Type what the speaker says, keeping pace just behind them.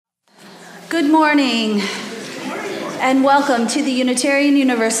Good morning, and welcome to the Unitarian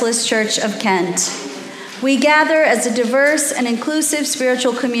Universalist Church of Kent. We gather as a diverse and inclusive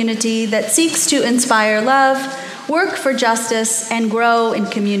spiritual community that seeks to inspire love, work for justice, and grow in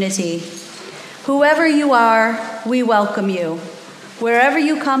community. Whoever you are, we welcome you. Wherever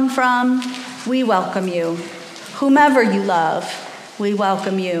you come from, we welcome you. Whomever you love, we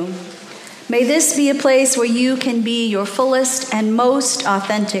welcome you. May this be a place where you can be your fullest and most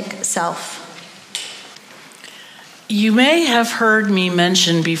authentic self. You may have heard me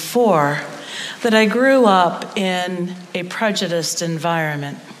mention before that I grew up in a prejudiced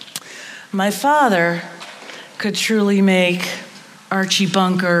environment. My father could truly make Archie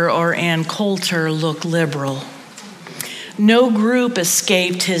Bunker or Ann Coulter look liberal. No group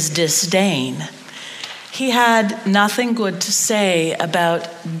escaped his disdain. He had nothing good to say about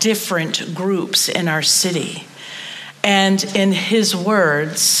different groups in our city. And in his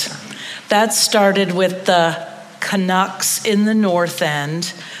words, that started with the Canucks in the North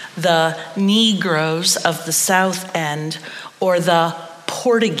End, the Negroes of the South End, or the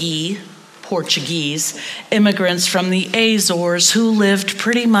Portuguese immigrants from the Azores who lived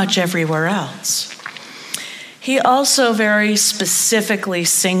pretty much everywhere else. He also very specifically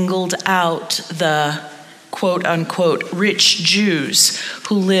singled out the quote-unquote rich Jews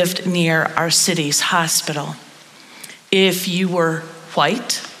who lived near our city's hospital. If you were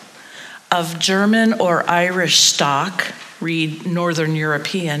white, of German or Irish stock, read Northern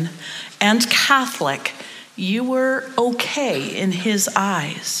European, and Catholic, you were okay in his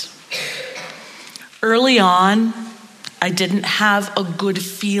eyes. Early on, I didn't have a good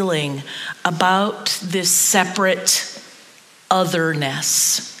feeling about this separate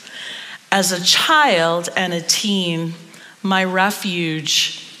otherness. As a child and a teen, my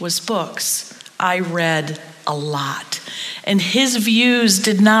refuge was books. I read a lot. And his views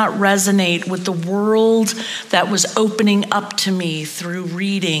did not resonate with the world that was opening up to me through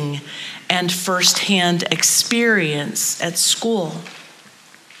reading and firsthand experience at school.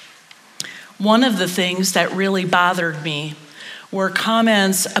 One of the things that really bothered me were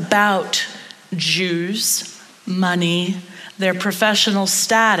comments about Jews, money, their professional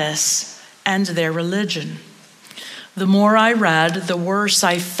status, and their religion. The more I read, the worse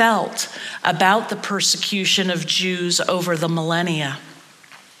I felt about the persecution of Jews over the millennia.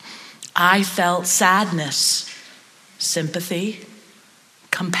 I felt sadness, sympathy,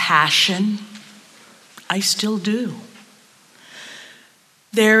 compassion. I still do.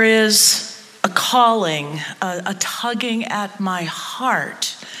 There is a calling, a tugging at my heart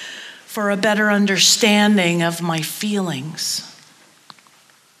for a better understanding of my feelings.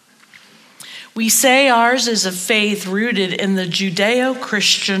 We say ours is a faith rooted in the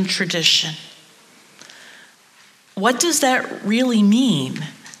Judeo-Christian tradition. What does that really mean?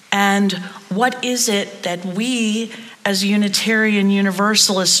 And what is it that we as Unitarian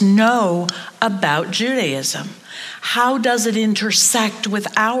Universalists know about Judaism? How does it intersect with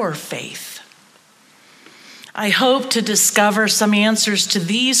our faith? I hope to discover some answers to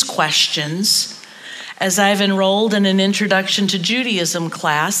these questions as I've enrolled in an Introduction to Judaism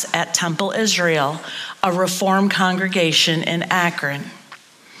class at Temple Israel, a Reform congregation in Akron.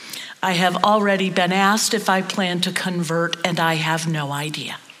 I have already been asked if I plan to convert, and I have no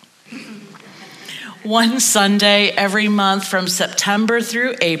idea. One Sunday every month from September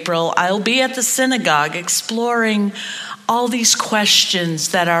through April, I'll be at the synagogue exploring all these questions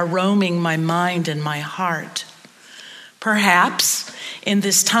that are roaming my mind and my heart. Perhaps in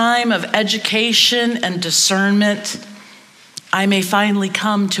this time of education and discernment, I may finally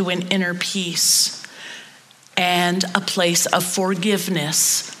come to an inner peace and a place of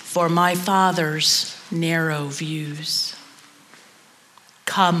forgiveness for my father's narrow views.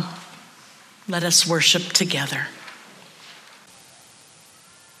 Come, let us worship together.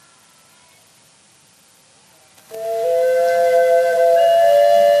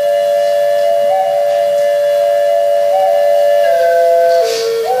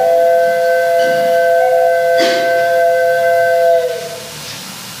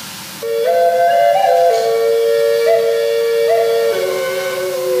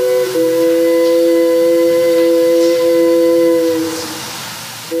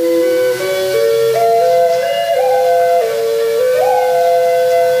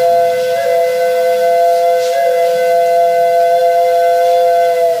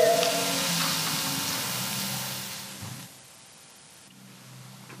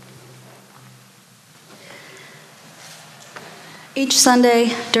 Each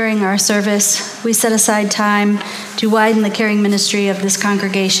Sunday during our service, we set aside time to widen the caring ministry of this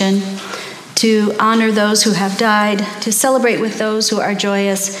congregation, to honor those who have died, to celebrate with those who are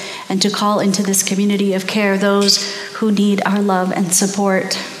joyous, and to call into this community of care those who need our love and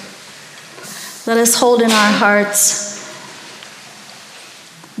support. Let us hold in our hearts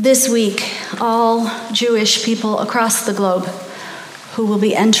this week all Jewish people across the globe who will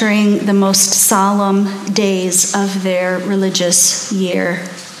be entering the most solemn days of their religious year.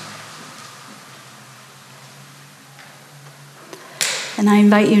 And I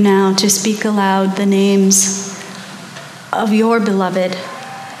invite you now to speak aloud the names of your beloved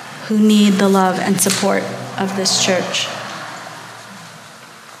who need the love and support of this church.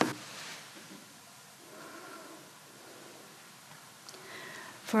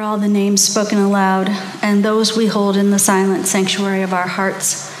 For all the names spoken aloud and those we hold in the silent sanctuary of our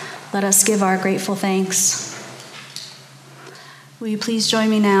hearts, let us give our grateful thanks. Will you please join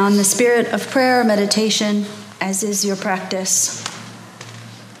me now in the spirit of prayer or meditation, as is your practice?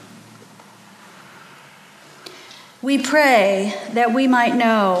 We pray that we might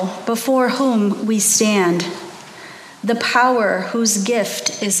know before whom we stand, the power whose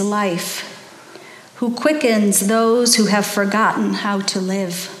gift is life, who quickens those who have forgotten how to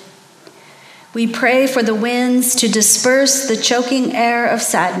live. We pray for the winds to disperse the choking air of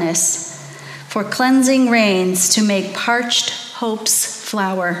sadness, for cleansing rains to make parched hopes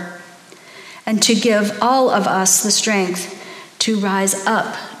flower, and to give all of us the strength to rise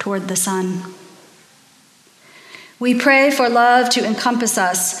up toward the sun. We pray for love to encompass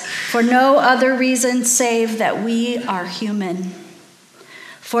us, for no other reason save that we are human.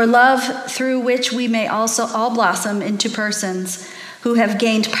 For love through which we may also all blossom into persons who have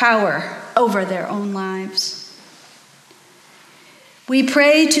gained power over their own lives. We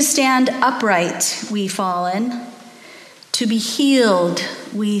pray to stand upright, we fallen, to be healed,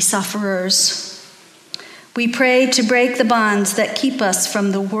 we sufferers. We pray to break the bonds that keep us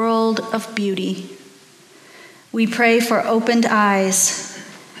from the world of beauty. We pray for opened eyes,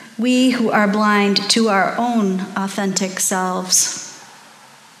 we who are blind to our own authentic selves.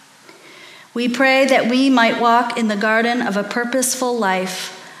 We pray that we might walk in the garden of a purposeful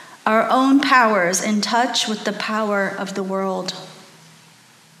life, our own powers in touch with the power of the world.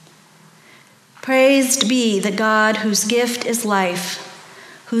 Praised be the God whose gift is life,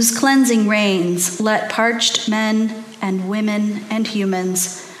 whose cleansing rains let parched men and women and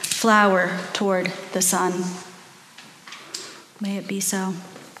humans flower toward the sun. May it be so,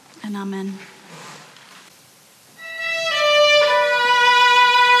 and amen.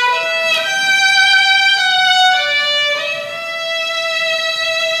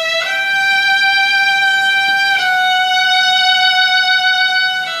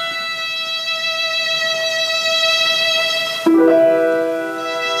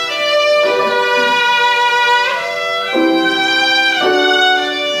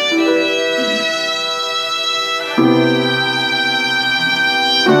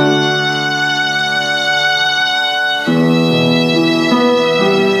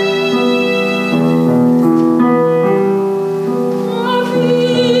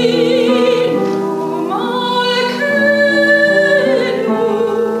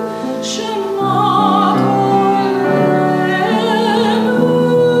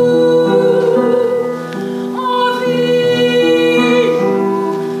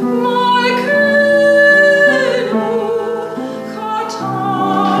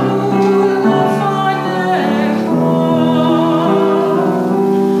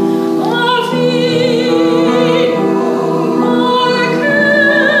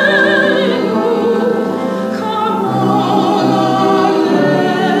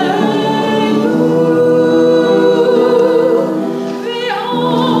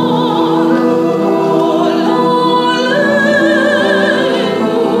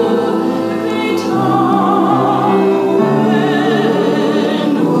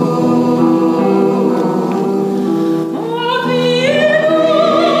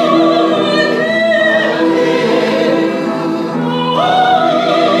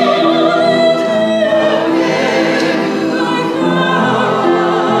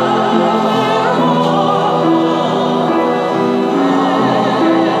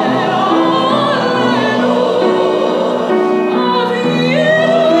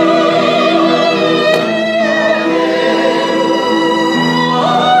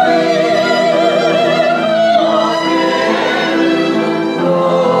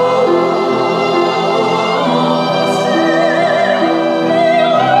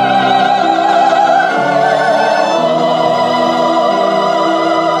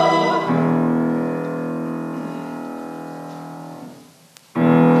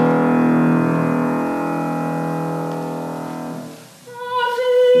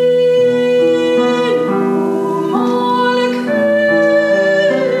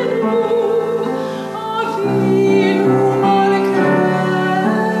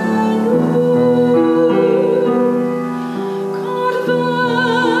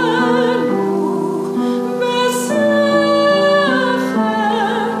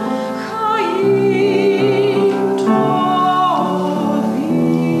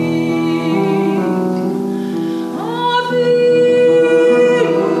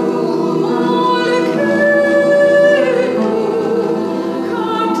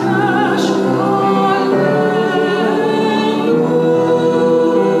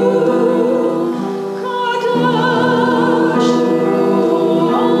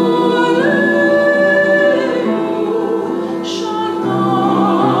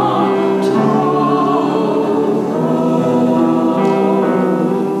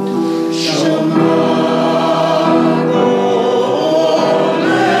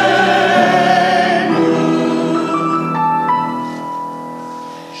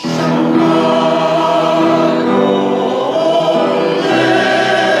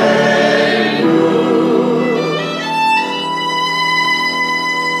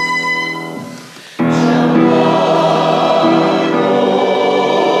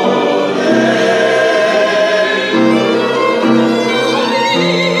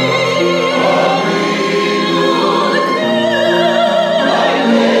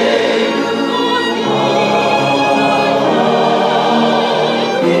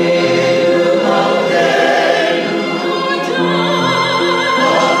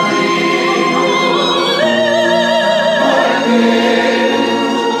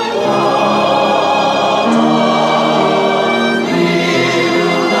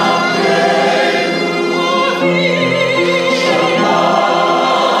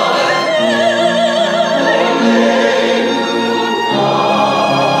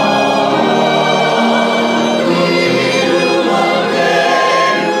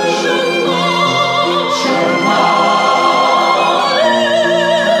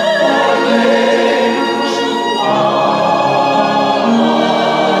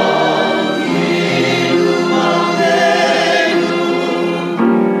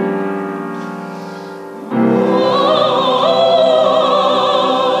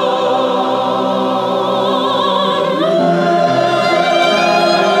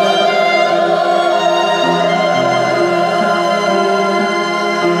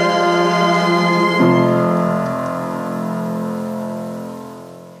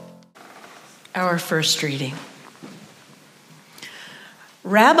 first reading.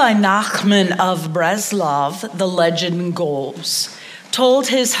 Rabbi Nachman of Breslov, the legend goes, told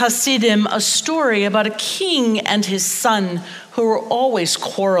his Hasidim a story about a king and his son who were always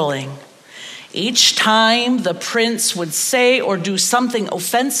quarreling. Each time the prince would say or do something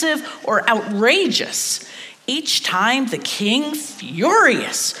offensive or outrageous, each time the king,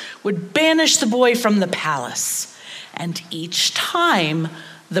 furious, would banish the boy from the palace. And each time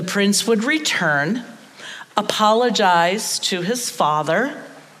the prince would return, apologize to his father,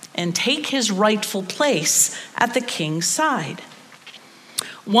 and take his rightful place at the king's side.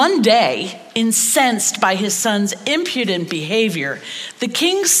 One day, incensed by his son's impudent behavior, the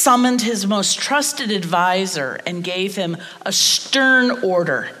king summoned his most trusted advisor and gave him a stern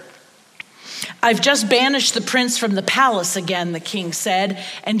order. "I've just banished the prince from the palace again," the king said,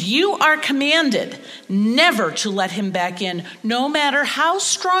 "and you are commanded never to let him back in, no matter how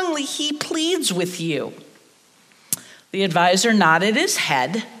strongly he pleads with you." The advisor nodded his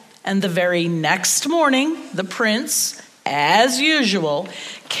head, and the very next morning, the prince, as usual,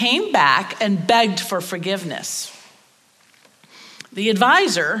 came back and begged for forgiveness. The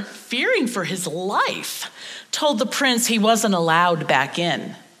advisor, fearing for his life, told the prince he wasn't allowed back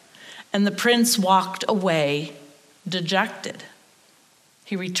in, and the prince walked away dejected.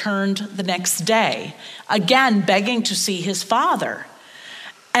 He returned the next day, again begging to see his father,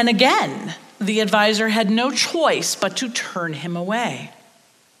 and again the advisor had no choice but to turn him away.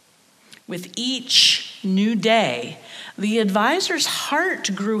 With each new day, the advisor's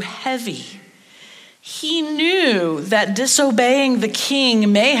heart grew heavy. He knew that disobeying the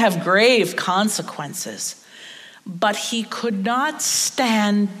king may have grave consequences, but he could not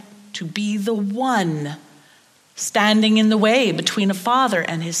stand to be the one standing in the way between a father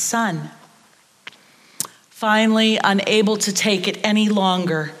and his son. Finally, unable to take it any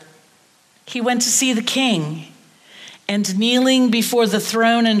longer, he went to see the king, and kneeling before the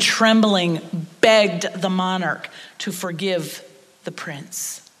throne and trembling, begged the monarch to forgive the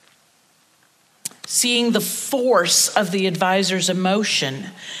prince. Seeing the force of the advisor's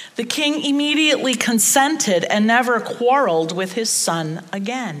emotion, the king immediately consented and never quarreled with his son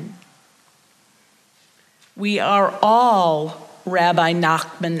again. "We are all," Rabbi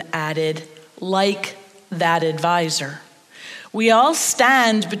Nachman added, "like that advisor. We all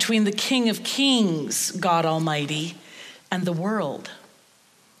stand between the King of Kings, God Almighty, and the world.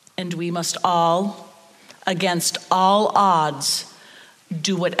 And we must all, against all odds,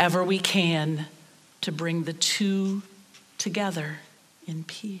 do whatever we can to bring the two together in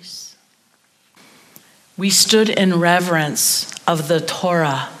peace." We stood in reverence of the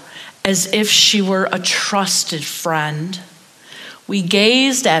Torah as if she were a trusted friend. We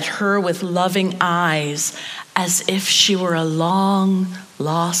gazed at her with loving eyes as if she were a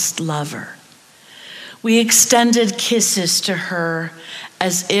long-lost lover. We extended kisses to her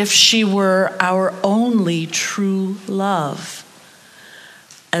as if she were our only true love.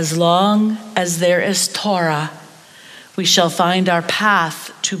 As long as there is Torah, we shall find our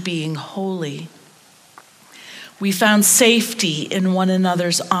path to being holy. We found safety in one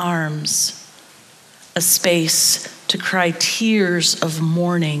another's arms, a space to cry tears of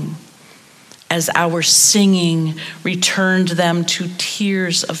mourning as our singing returned them to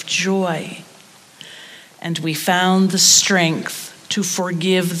tears of joy. And we found the strength to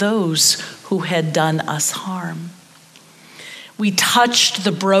forgive those who had done us harm. We touched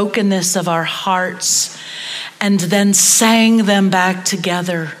the brokenness of our hearts and then sang them back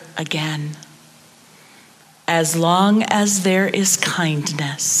together again. As long as there is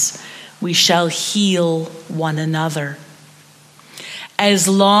kindness, we shall heal one another. As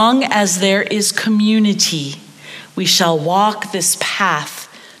long as there is community, we shall walk this path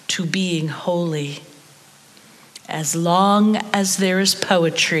to being holy. As long as there is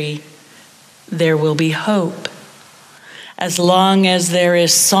poetry, there will be hope. As long as there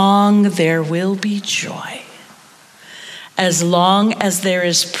is song, there will be joy. As long as there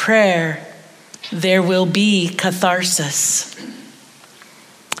is prayer, there will be catharsis.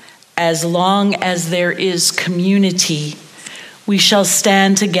 As long as there is community, we shall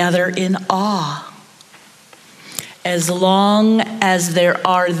stand together in awe. As long as there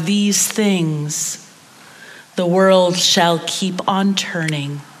are these things, the world shall keep on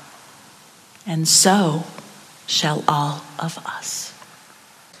turning, and so shall all of us.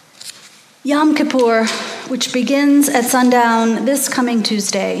 Yom Kippur, which begins at sundown this coming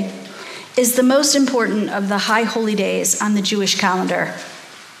Tuesday, is the most important of the high holy days on the Jewish calendar.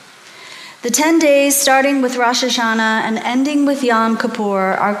 The 10 days, starting with Rosh Hashanah and ending with Yom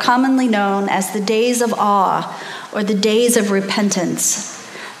Kippur, are commonly known as the days of awe or the days of repentance.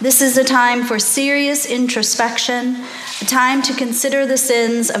 This is a time for serious introspection, a time to consider the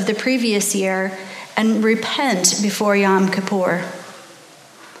sins of the previous year and repent before Yom Kippur.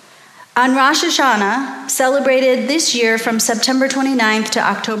 On Rosh Hashanah, celebrated this year from September 29th to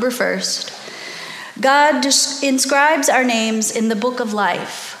October 1st, God inscribes our names in the book of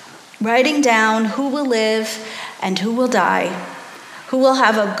life, writing down who will live and who will die, who will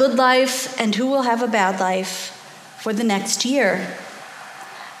have a good life and who will have a bad life for the next year.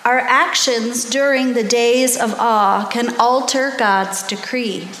 Our actions during the days of awe can alter God's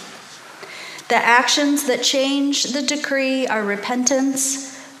decree. The actions that change the decree are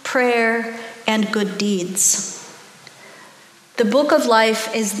repentance, prayer, and good deeds. The book of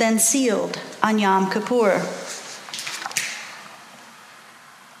life is then sealed on Yom Kippur.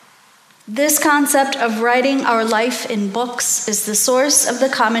 This concept of writing our life in books is the source of the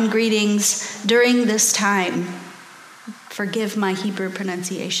common greetings during this time. Forgive my Hebrew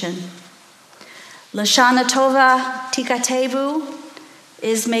pronunciation. Lashana Tova Tikatevu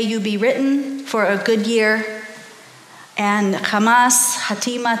is may you be written for a good year. And Hamas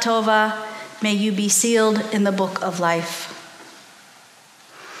Hatima Tova, may you be sealed in the book of life.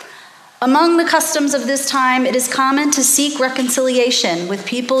 Among the customs of this time, it is common to seek reconciliation with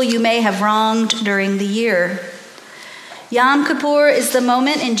people you may have wronged during the year. Yom Kippur is the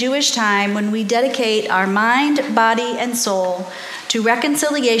moment in Jewish time when we dedicate our mind, body, and soul to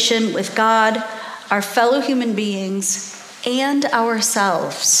reconciliation with God, our fellow human beings, and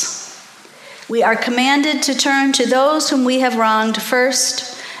ourselves. We are commanded to turn to those whom we have wronged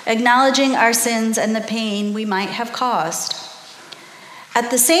first, acknowledging our sins and the pain we might have caused.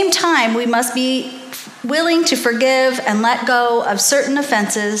 At the same time, we must be willing to forgive and let go of certain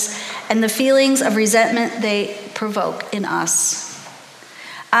offenses and the feelings of resentment they provoke in us.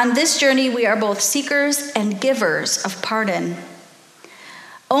 On this journey, we are both seekers and givers of pardon.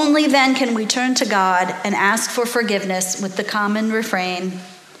 Only then can we turn to God and ask for forgiveness with the common refrain,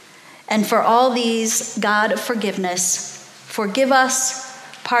 "And for all these, God of forgiveness, forgive us,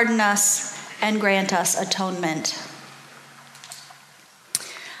 pardon us, and grant us atonement."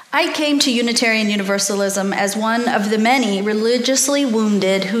 I came to Unitarian Universalism as one of the many religiously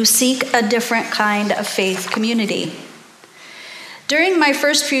wounded who seek a different kind of faith community. During my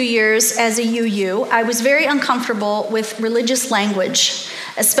first few years as a UU, I was very uncomfortable with religious language,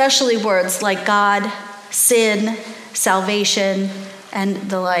 especially words like God, sin, salvation, and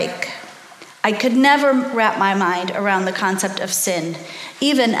the like. I could never wrap my mind around the concept of sin,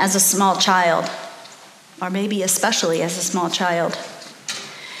 even as a small child, or maybe especially as a small child.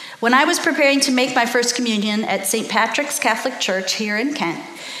 When I was preparing to make my first communion at St. Patrick's Catholic Church here in Kent,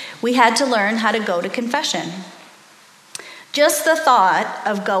 we had to learn how to go to confession. Just the thought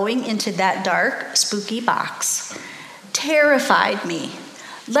of going into that dark, spooky box terrified me,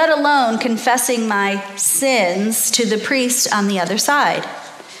 let alone confessing my sins to the priest on the other side.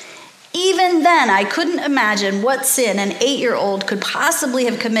 Even then, I couldn't imagine what sin an 8-year-old could possibly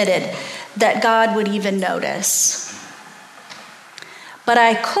have committed that God would even notice. But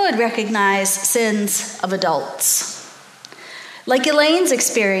I could recognize sins of adults. Like Elaine's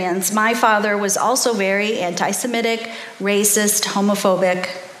experience, my father was also very anti-Semitic, racist, homophobic.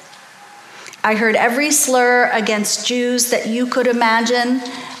 I heard every slur against Jews that you could imagine,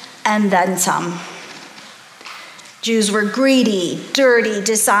 and then some. Jews were greedy, dirty,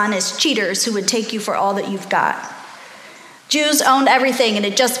 dishonest cheaters who would take you for all that you've got. Jews owned everything and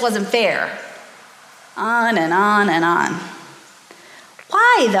it just wasn't fair. On and on and on.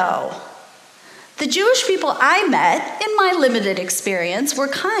 Why, though? The Jewish people I met, in my limited experience, were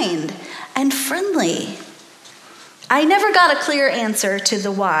kind and friendly. I never got a clear answer to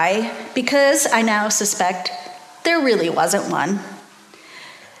the why, because I now suspect there really wasn't one.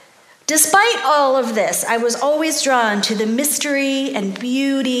 Despite all of this, I was always drawn to the mystery and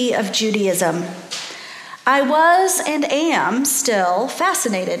beauty of Judaism. I was and am still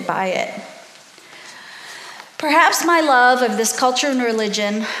fascinated by it. Perhaps my love of this culture and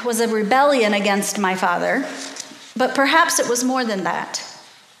religion was a rebellion against my father, but perhaps it was more than that.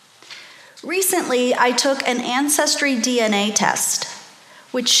 Recently, I took an ancestry DNA test,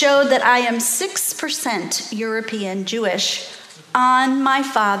 which showed that I am 6% European Jewish on my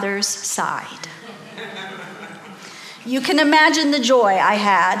father's side. You can imagine the joy I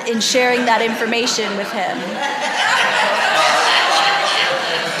had in sharing that information with him.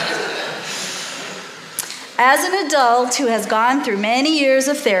 As an adult who has gone through many years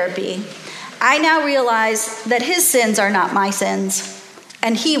of therapy, I now realize that his sins are not my sins,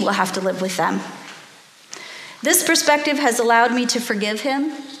 and he will have to live with them. This perspective has allowed me to forgive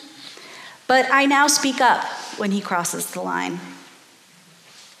him, but I now speak up when he crosses the line.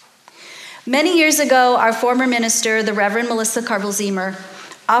 Many years ago, our former minister, the Reverend Melissa Carvel-Ziemer,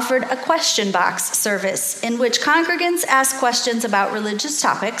 offered a question box service in which congregants asked questions about religious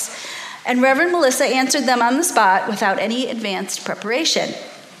topics, and Reverend Melissa answered them on the spot without any advanced preparation.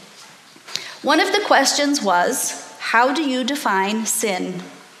 One of the questions was, how do you define sin?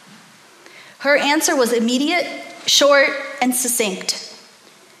 Her answer was immediate, short, and succinct.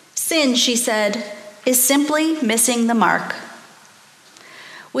 Sin, she said, is simply missing the mark.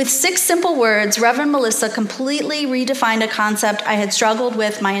 With 6 simple words, Reverend Melissa completely redefined a concept I had struggled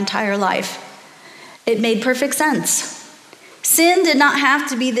with my entire life. It made perfect sense. Sin did not have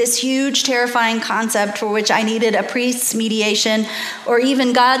to be this huge, terrifying concept for which I needed a priest's mediation or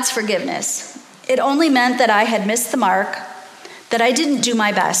even God's forgiveness. It only meant that I had missed the mark, that I didn't do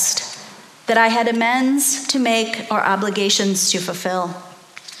my best, that I had amends to make or obligations to fulfill.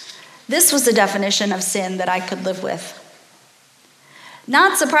 This was the definition of sin that I could live with.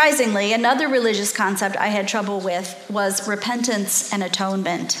 Not surprisingly, another religious concept I had trouble with was repentance and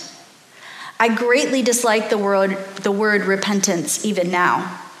atonement. I greatly dislike the word repentance even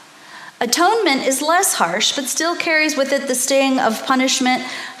now. Atonement is less harsh, but still carries with it the sting of punishment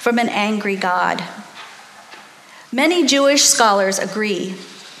from an angry God. Many Jewish scholars agree.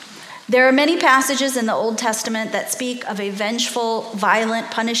 There are many passages in the Old Testament that speak of a vengeful, violent,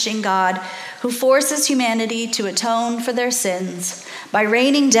 punishing God who forces humanity to atone for their sins by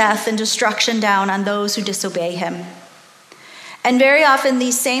raining death and destruction down on those who disobey him. And very often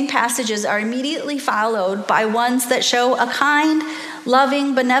these same passages are immediately followed by ones that show a kind,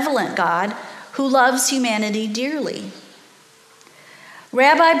 loving, benevolent God who loves humanity dearly.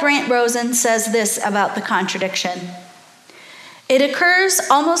 Rabbi Brant Rosen says this about the contradiction. It occurs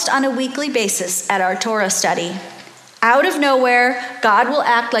almost on a weekly basis at our Torah study. Out of nowhere, God will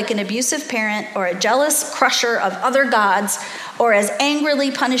act like an abusive parent or a jealous crusher of other gods or as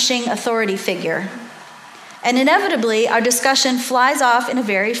angrily punishing authority figure. And inevitably, our discussion flies off in a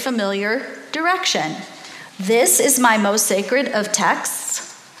very familiar direction. This is my most sacred of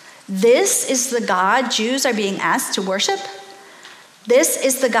texts. This is the God Jews are being asked to worship. This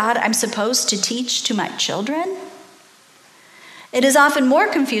is the God I'm supposed to teach to my children. It is often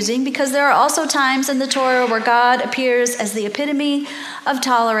more confusing because there are also times in the Torah where God appears as the epitome of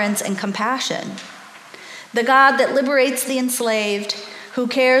tolerance and compassion. The God that liberates the enslaved, who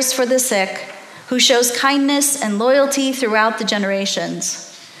cares for the sick, who shows kindness and loyalty throughout the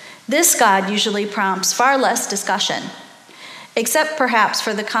generations. This God usually prompts far less discussion, except perhaps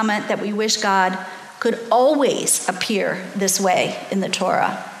for the comment that we wish God could always appear this way in the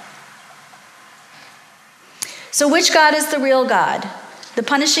Torah. So which God is the real God? The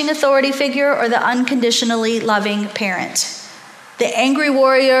punishing authority figure or the unconditionally loving parent? The angry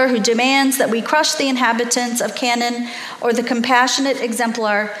warrior who demands that we crush the inhabitants of Canaan, or the compassionate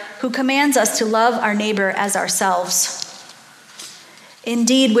exemplar who commands us to love our neighbor as ourselves?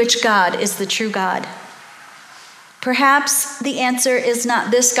 Indeed, which God is the true God? Perhaps the answer is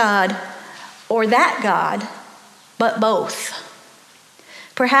not this God or that God, but both.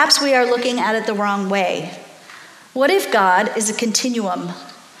 Perhaps we are looking at it the wrong way. What if God is a continuum,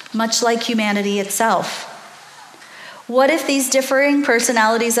 much like humanity itself? What if these differing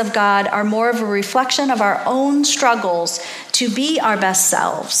personalities of God are more of a reflection of our own struggles to be our best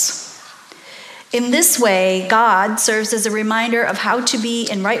selves? In this way, God serves as a reminder of how to be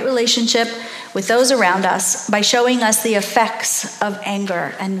in right relationship with those around us by showing us the effects of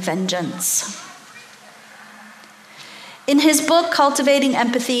anger and vengeance. In his book, Cultivating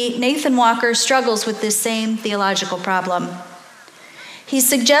Empathy, Nathan Walker struggles with this same theological problem. He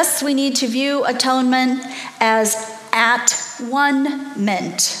suggests we need to view atonement as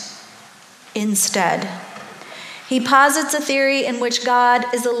at-one-ment instead. He posits a theory in which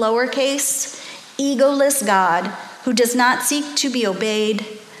God is a lowercase, egoless God who does not seek to be obeyed,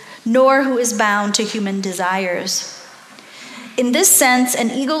 nor who is bound to human desires. In this sense, an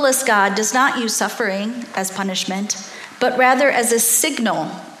egoless God does not use suffering as punishment, but rather as a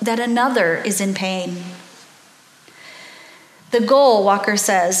signal that another is in pain. The goal, Walker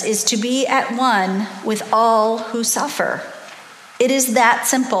says, is to be at one with all who suffer. It is that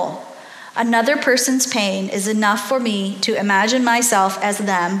simple. Another person's pain is enough for me to imagine myself as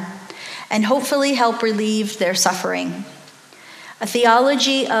them and hopefully help relieve their suffering. A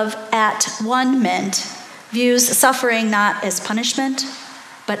theology of at-one-ment views suffering not as punishment,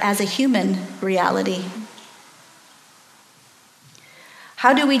 but as a human reality.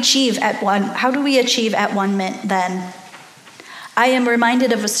 How do we achieve at-one-ment then? I am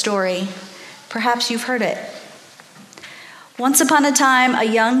reminded of a story. Perhaps you've heard it. Once upon a time, a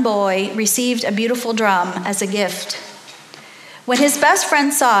young boy received a beautiful drum as a gift. When his best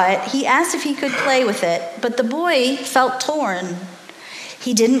friend saw it, he asked if he could play with it, but the boy felt torn.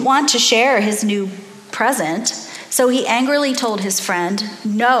 He didn't want to share his new present, so he angrily told his friend,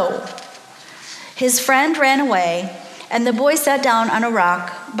 "No." His friend ran away, and the boy sat down on a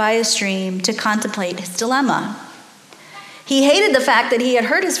rock by a stream to contemplate his dilemma. He hated the fact that he had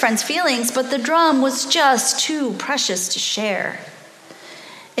hurt his friend's feelings, but the drum was just too precious to share.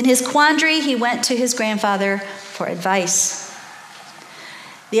 In his quandary, he went to his grandfather for advice.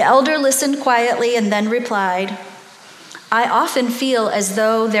 The elder listened quietly and then replied, "I often feel as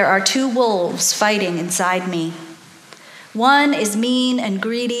though there are two wolves fighting inside me. One is mean and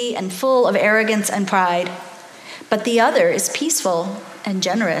greedy and full of arrogance and pride, but the other is peaceful and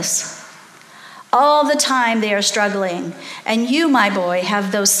generous. All the time they are struggling, and you, my boy,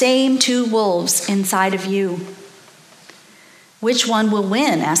 have those same two wolves inside of you." "Which one will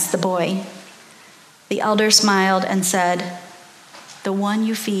win?" asked the boy. The elder smiled and said, "The one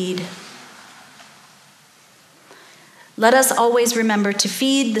you feed." Let us always remember to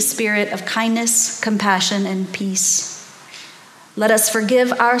feed the spirit of kindness, compassion, and peace. Let us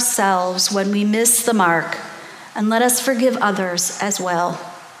forgive ourselves when we miss the mark, and let us forgive others as well.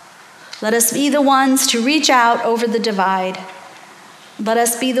 Let us be the ones to reach out over the divide. Let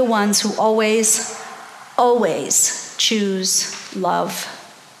us be the ones who always, always choose love.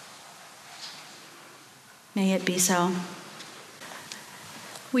 May it be so.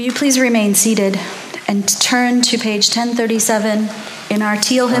 Will you please remain seated and turn to page 1037 in our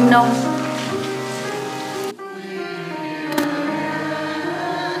teal hymnal?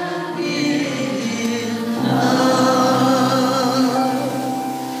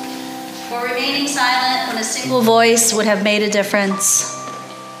 For remaining silent when a single voice would have made a difference.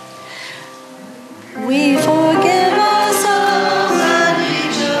 We forgive ourselves and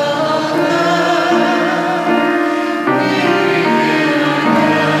each other.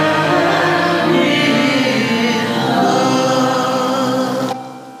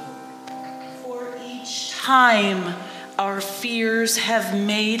 For each time our fears have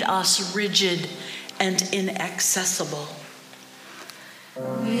made us rigid and inaccessible.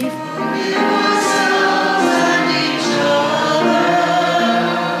 We forgive ourselves and each other.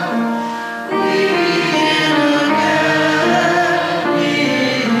 We begin again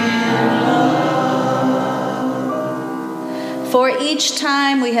in love. For each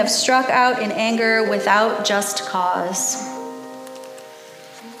time we have struck out in anger without just cause.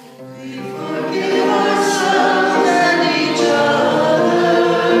 We forgive ourselves and each other.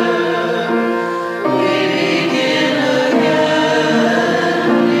 We begin again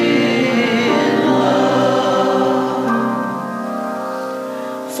in love.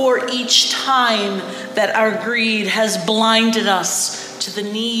 For each time that our greed has blinded us to the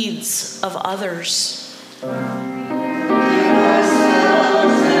needs of others.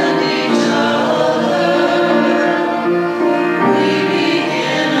 Ourselves and each other. We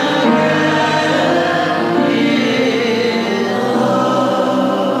begin again in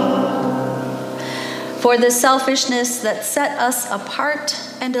love. For the selfishness that set us apart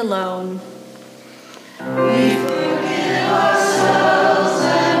and alone. We forgive ourselves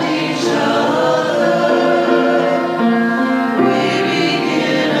and each other. We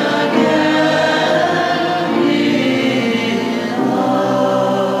begin again in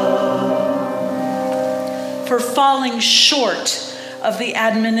love. For falling short of the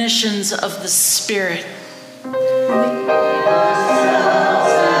admonitions of the Spirit. We forgive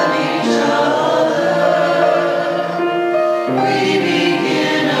ourselves and each other. We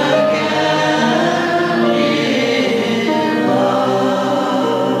begin again in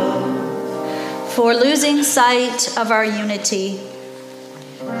love. For losing sight of our unity.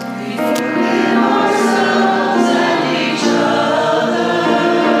 We forgive ourselves and each other.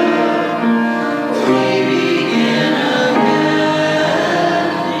 We begin again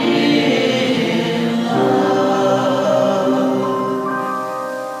in love.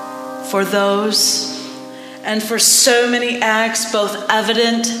 For those and for so many acts, both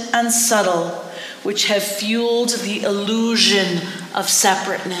evident and subtle, which have fueled the illusion of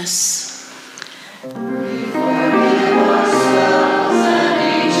separateness. We forgive ourselves and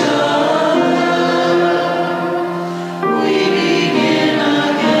each other. We begin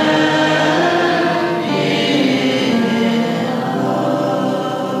again in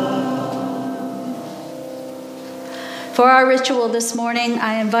love. For our ritual this morning,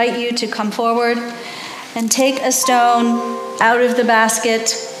 I invite you to come forward and take a stone out of the basket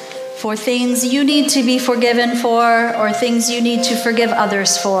for things you need to be forgiven for or things you need to forgive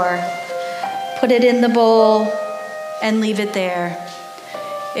others for. Put it in the bowl and leave it there.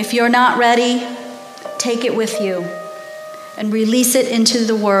 If you're not ready, take it with you. and release it into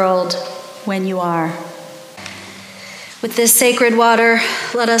the world when you are. With this sacred water,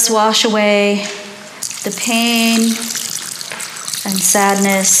 let us wash away the pain and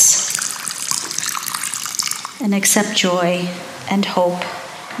sadness and accept joy and hope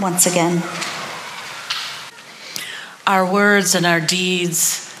once again. Our words and our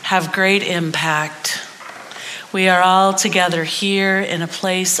deeds have great impact. We are all together here in a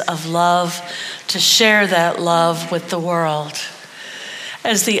place of love to share that love with the world.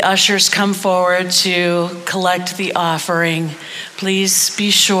 As the ushers come forward to collect the offering, please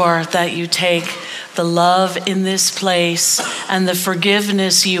be sure that you take the love in this place and the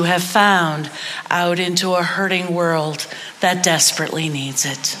forgiveness you have found out into a hurting world that desperately needs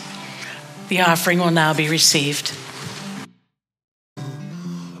it. The offering will now be received.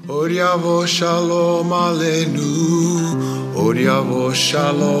 Oriavo shalom aleinu, Oriavo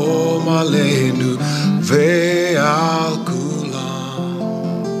shalom aleinu, ve'al kulam.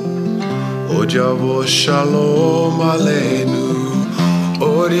 Oriavo shalom aleinu,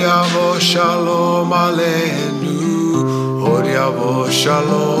 Oriavo shalom aleinu, Oriavo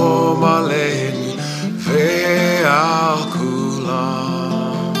shalom aleinu, ve'al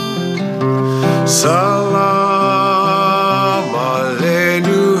kulam. Salam.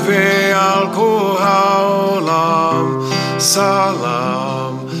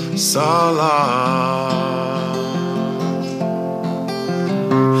 Salam, salam,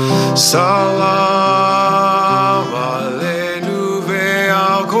 salam aleinu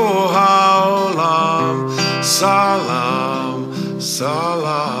ve'al kol ha'olam, salam,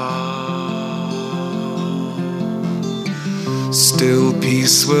 salam. Still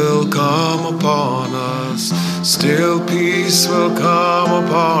peace will come upon us. Still peace will come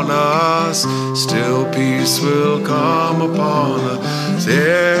upon us. Still peace will come upon us,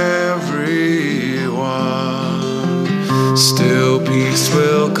 everyone. Still peace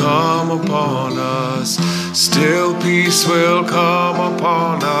will come upon us. Still peace will come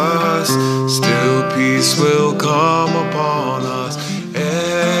upon us. Still peace will come upon us,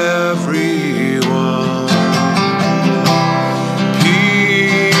 everyone.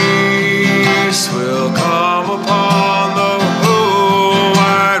 Peace will come upon the whole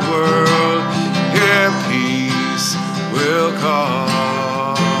wide world. Yeah, peace will come.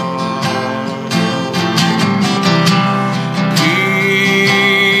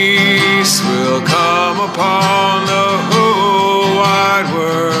 Peace will come upon the whole wide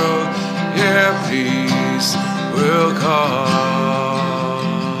world. Yeah, peace will come.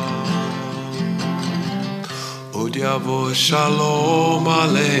 Odiavo shalom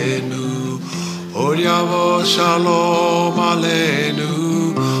aleinu. Oriavo shalom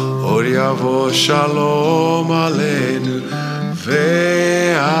aleinu, Oriavo shalom aleinu,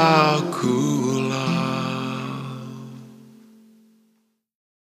 ve'al kulam.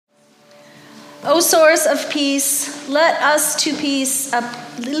 O source of peace, lead us to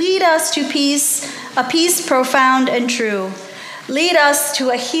peace, a peace profound and true. Lead us to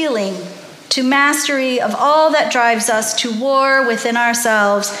a healing, to mastery of all that drives us to war within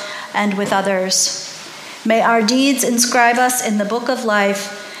ourselves and with others. May our deeds inscribe us in the book of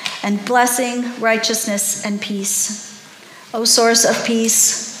life and blessing, righteousness, and peace. O source of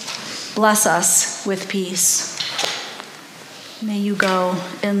peace, bless us with peace. May you go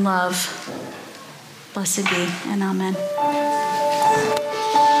in love. Blessed be, and amen.